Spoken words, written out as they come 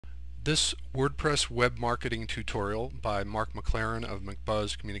This WordPress web marketing tutorial by Mark McLaren of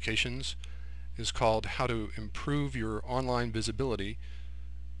McBuzz Communications is called How to Improve Your Online Visibility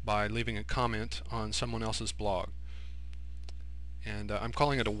by Leaving a Comment on Someone Else's Blog. And I'm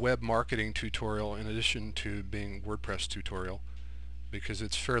calling it a web marketing tutorial in addition to being WordPress tutorial because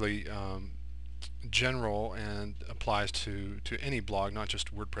it's fairly general and applies to any blog, not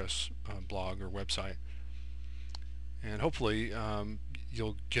just WordPress blog or website. And hopefully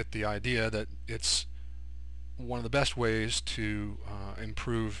you'll get the idea that it's one of the best ways to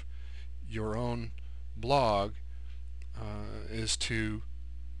improve your own blog is to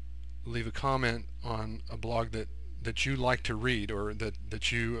leave a comment on a blog that you like to read or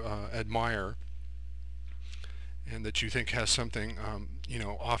that you admire and that you think has something,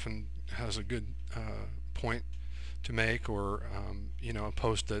 often has a good point to make, or a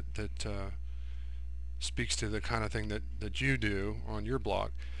post that speaks to the kind of thing that you do on your blog.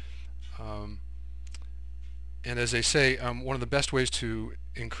 And as they say, one of the best ways to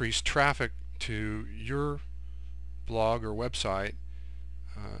increase traffic to your blog or website,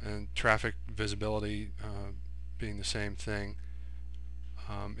 and traffic visibility being the same thing,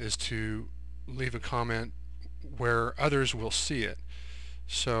 is to leave a comment where others will see it.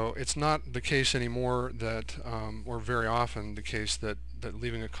 So it's not the case anymore that, or very often the case that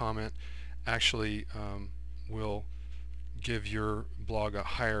leaving a comment actually will give your blog a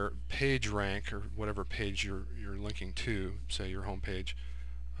higher page rank, or whatever page you're linking to, say your home page.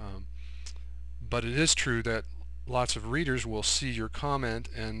 But it is true that lots of readers will see your comment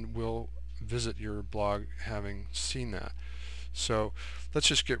and will visit your blog having seen that. So let's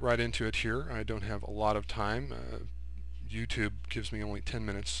just get right into it here. I don't have a lot of time. YouTube gives me only 10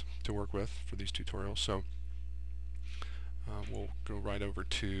 minutes to work with for these tutorials, so we'll go right over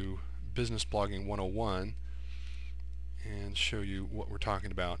to Business Blogging 101 and show you what we're talking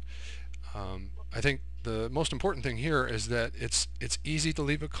about. I think the most important thing here is that it's easy to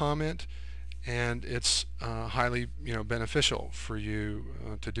leave a comment, and it's highly beneficial for you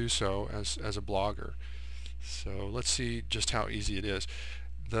to do so as a blogger. So let's see just how easy it is.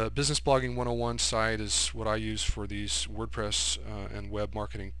 The Business Blogging 101 site is what I use for these WordPress and web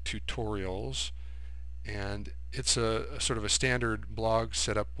marketing tutorials, and it's a sort of a standard blog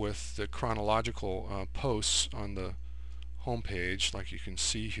setup with the chronological posts on the home page, like you can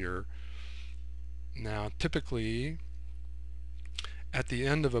see here. Now typically at the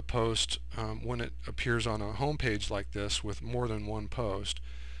end of a post, when it appears on a home page like this with more than one post,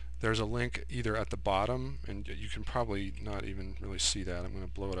 there's a link either at the bottom, and you can probably not even really see that. I'm going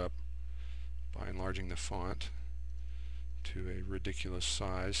to blow it up by enlarging the font to a ridiculous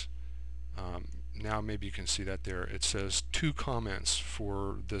size. Now maybe you can see that there. It says 2 comments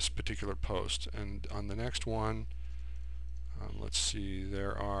for this particular post, and on the next one, let's see,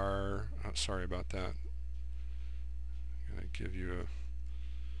 there are, sorry about that, I'm going to give you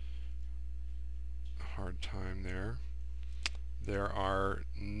a hard time there. There are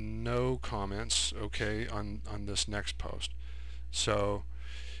no comments, okay, on this next post. So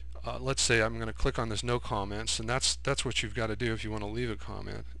let's say I'm going to click on this no comments, and that's what you've got to do if you want to leave a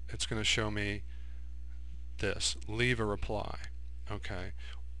comment. It's going to show me this, leave a reply, okay,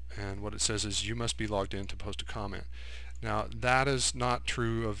 and what it says is you must be logged in to post a comment. Now that is not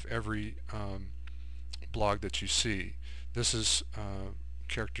true of every blog that you see. This is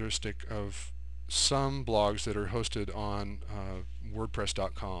characteristic of some blogs that are hosted on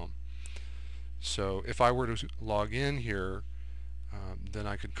WordPress.com. So if I were to log in here, then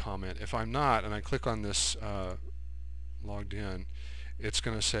I could comment. If I'm not, and I click on this logged in, it's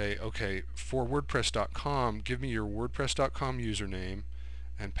going to say, okay, for WordPress.com, give me your WordPress.com username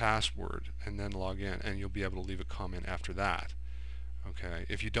and password, and then log in, and you'll be able to leave a comment after that. Okay,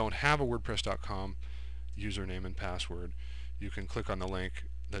 if you don't have a WordPress.com username and password, you can click on the link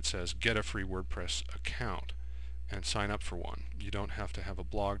that says get a free WordPress account and sign up for one. You don't have to have a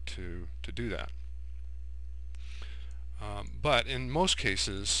blog to do that. But in most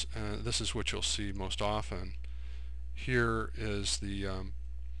cases, this is what you'll see most often. Here is the,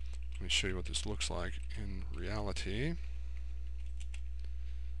 let me show you what this looks like in reality.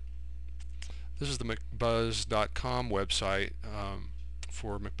 This is the McBuzz.com website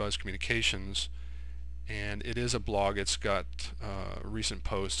for McBuzz Communications, and it is a blog. It's got recent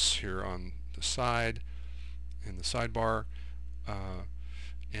posts here on the side, in the sidebar,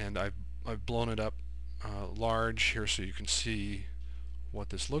 and I've blown it up large here so you can see what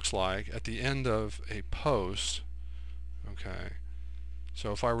this looks like at the end of a post. Okay,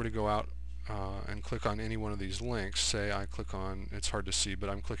 so if I were to go out and click on any one of these links, say I click on, it's hard to see, but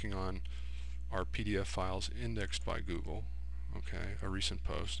I'm clicking on our PDF files indexed by Google. okay, a recent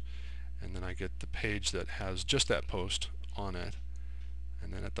post, and then I get the page that has just that post on it,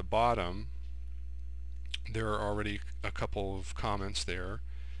 and then at the bottom there are already a couple of comments there,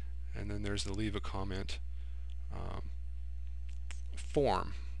 and then there's the leave a comment um,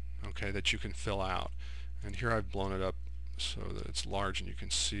 form, okay, that you can fill out. And here I've blown it up so that it's large and you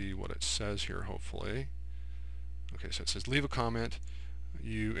can see what it says here, hopefully. Okay, so it says leave a comment,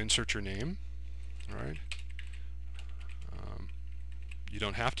 you insert your name, all right. You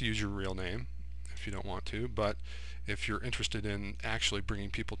don't have to use your real name if you don't want to, but if you're interested in actually bringing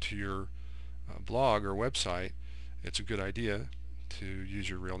people to your blog or website, it's a good idea to use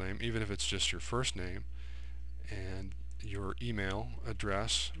your real name, even if it's just your first name, and your email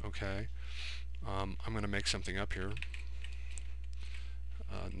address. Okay, I'm going to make something up here,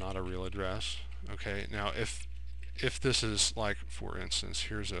 not a real address. Okay, now if this is, like, for instance,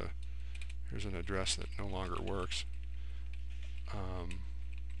 here's an address that no longer works.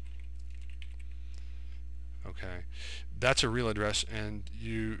 Okay, that's a real address, and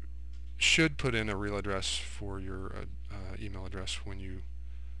you should put in a real address for your email address when you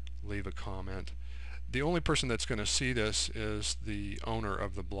leave a comment. The only person that's going to see this is the owner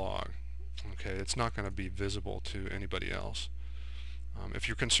of the blog. Okay, it's not going to be visible to anybody else. If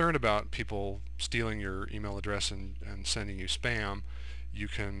you're concerned about people stealing your email address and sending you spam, you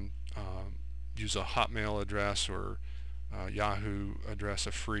can use a Hotmail address or Yahoo address,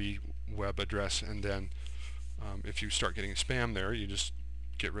 a free web address, and then if you start getting spam there, you just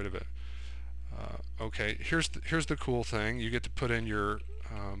get rid of it. Okay, here's the cool thing. You get to put in your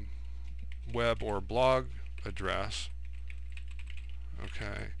web or blog address.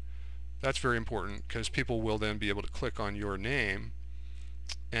 Okay, that's very important because people will then be able to click on your name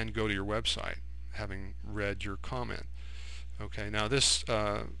and go to your website, having read your comment. Okay, now this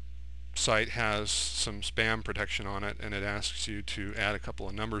site has some spam protection on it, and it asks you to add a couple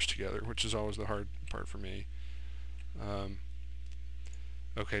of numbers together, which is always the hard part for me.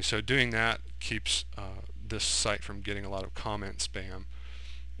 Okay, so doing that keeps this site from getting a lot of comment spam.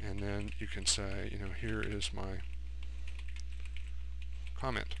 And then you can say, you know, here is my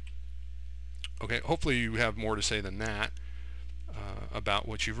comment. Okay, hopefully you have more to say than that about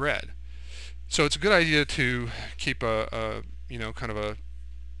what you've read. So it's a good idea to keep a you know, kind of a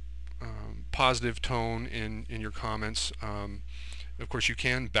positive tone in your comments. Of course, you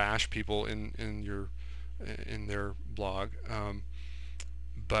can bash people in their blog,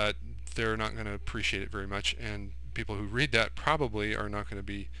 but they're not going to appreciate it very much, and people who read that probably are not going to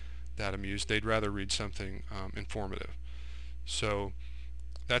be that amused. They'd rather read something informative. So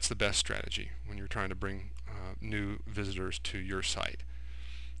that's the best strategy when you're trying to bring new visitors to your site.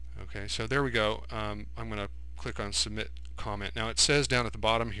 Okay, so there we go. I'm going to click on submit comment. Now it says down at the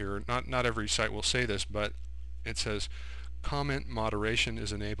bottom here, not every site will say this, but it says comment moderation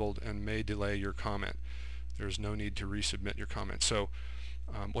is enabled and may delay your comment. There's no need to resubmit your comment. So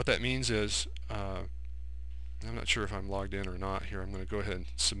what that means is, I'm not sure if I'm logged in or not here. I'm going to go ahead and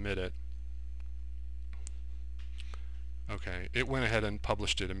submit it. Okay, it went ahead and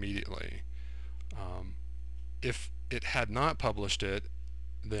published it immediately. If it had not published it,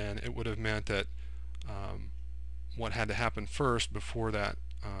 then it would have meant that what had to happen first before that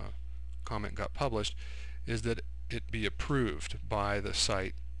comment got published is that it be approved by the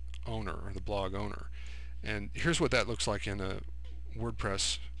site owner or the blog owner. And here's what that looks like in a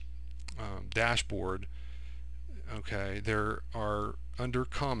WordPress dashboard. Okay, there are, under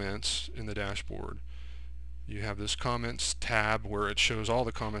comments in the dashboard, you have this comments tab where it shows all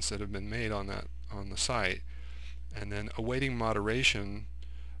the comments that have been made on the site, and then awaiting moderation.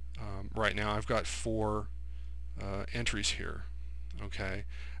 Right now I've got 4 entries here. Okay,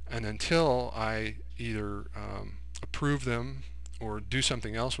 and until I either approve them or do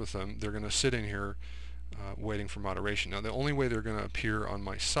something else with them, they're going to sit in here waiting for moderation. Now the only way they're going to appear on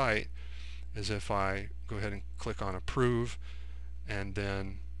my site is if I go ahead and click on approve, and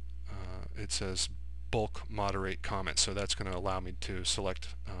then it says bulk moderate comments. So that's going to allow me to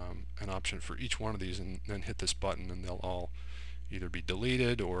select an option for each one of these, and then hit this button, and they'll all either be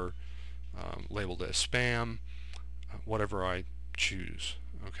deleted or labeled as spam, whatever I choose.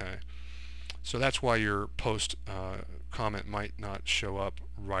 Okay, so that's why your post comment might not show up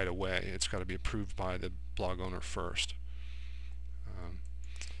right away. It's got to be approved by the blog owner first.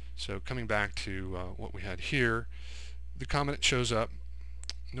 So coming back to what we had here, the comment shows up,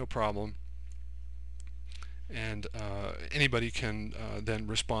 no problem, and anybody can then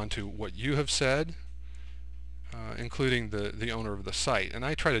respond to what you have said, including the owner of the site. And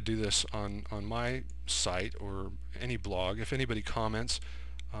I try to do this on my site or any blog. If anybody comments,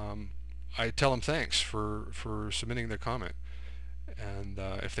 I tell them thanks for submitting their comment. And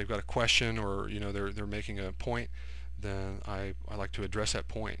if they've got a question, or they're making a point, then I like to address that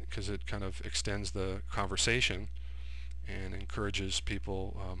point, because it kind of extends the conversation and encourages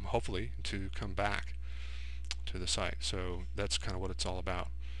people, hopefully, to come back to the site. So that's kind of what it's all about.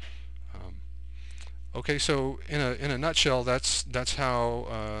 Okay, so in a nutshell, that's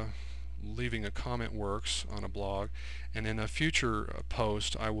how leaving a comment works on a blog. And in a future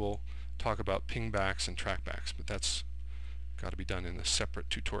post, I will talk about pingbacks and trackbacks, but that's got to be done in a separate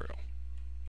tutorial.